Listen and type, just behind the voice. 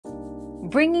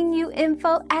bringing you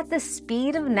info at the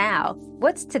speed of now.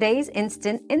 What's today's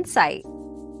instant insight?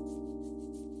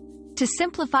 To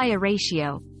simplify a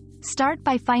ratio, start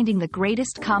by finding the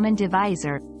greatest common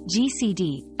divisor,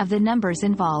 GCD, of the numbers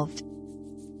involved.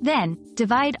 Then,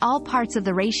 divide all parts of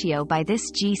the ratio by this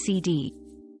GCD.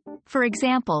 For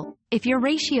example, if your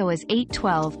ratio is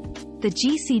 8:12, the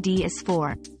GCD is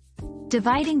 4.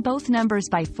 Dividing both numbers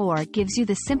by 4 gives you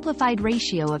the simplified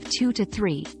ratio of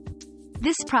 2:3.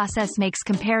 This process makes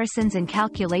comparisons and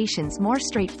calculations more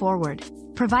straightforward,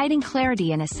 providing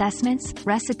clarity in assessments,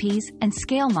 recipes, and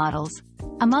scale models,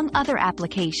 among other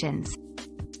applications.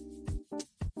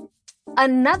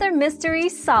 Another mystery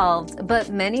solved, but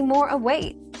many more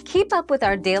await. Keep up with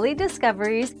our daily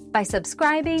discoveries by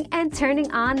subscribing and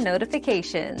turning on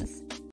notifications.